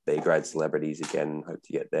B-grade celebrities again. Hope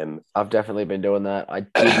to get them. I've definitely been doing that. I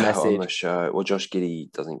did message on the show. Well, Josh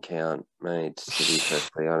Giddey doesn't count, mate, to be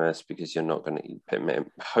perfectly honest, because you're not going to.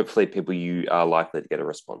 Hopefully, people you are likely to get a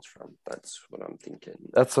response from. That's what I'm thinking.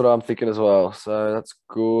 That's what I'm thinking as well. So that's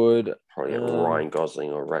good. Probably Ryan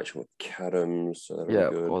Gosling or Rachel McAdams. So yeah,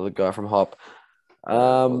 or the guy from Hop.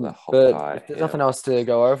 But if there's nothing else to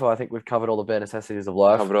go over, I think we've covered all the bare necessities of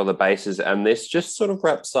life. Covered all the bases, and this just sort of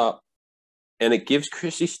wraps up, and it gives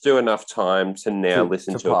Chrissy Stu enough time to now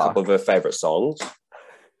listen to a couple of her favourite songs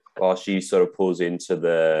while she sort of pulls into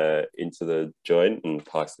the joint and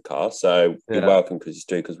parks the car. So you're welcome, Chrissy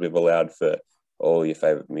Stu, because we've allowed for all your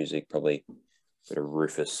favourite music, probably a bit of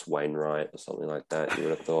Rufus Wainwright or something like that. You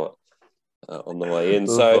would have thought on the way in.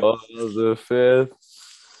 So the fifth.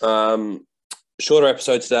 Shorter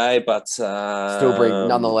episode today, but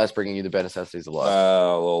nonetheless bringing you the bare necessities of life.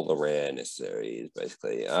 All the rare necessaries,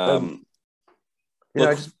 basically.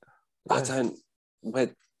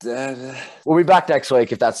 We'll be back next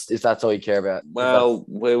week if that's all you care about. Well,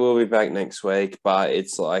 we will be back next week, but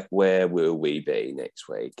it's like, where will we be next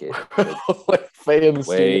week?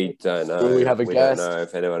 We don't know. Will we have a guest? We don't know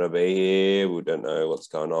if anyone will be here. We don't know what's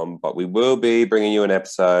going on, but we will be bringing you an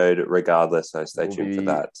episode regardless. So stay tuned for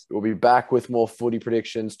that. We'll be back with more footy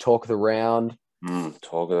predictions. Talk of the round.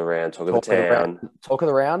 Talk of the round. Talk of the town. Talk of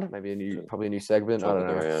the round. Maybe probably a new segment. Talk I don't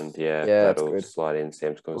know. Of the round. Yeah, that'll slide in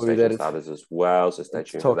Sam's conversation starters as well. So stay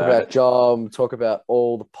tuned. Talk about Jom. Talk about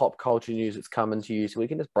all the pop culture news that's coming to you, so we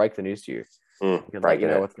can just break the news to you. Breaking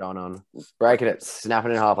know what's going on. Breaking it,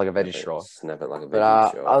 snapping it in half like a veggie straw. Snap it like a veggie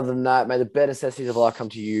straw. Other than that, may the bare necessities of life come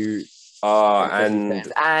to you.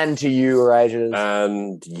 And to you, Rages.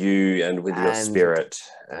 And you, and with your spirit.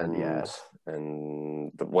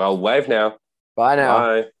 And well, wave now. Bye now.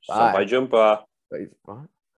 Bye. Bye. Jumper. What?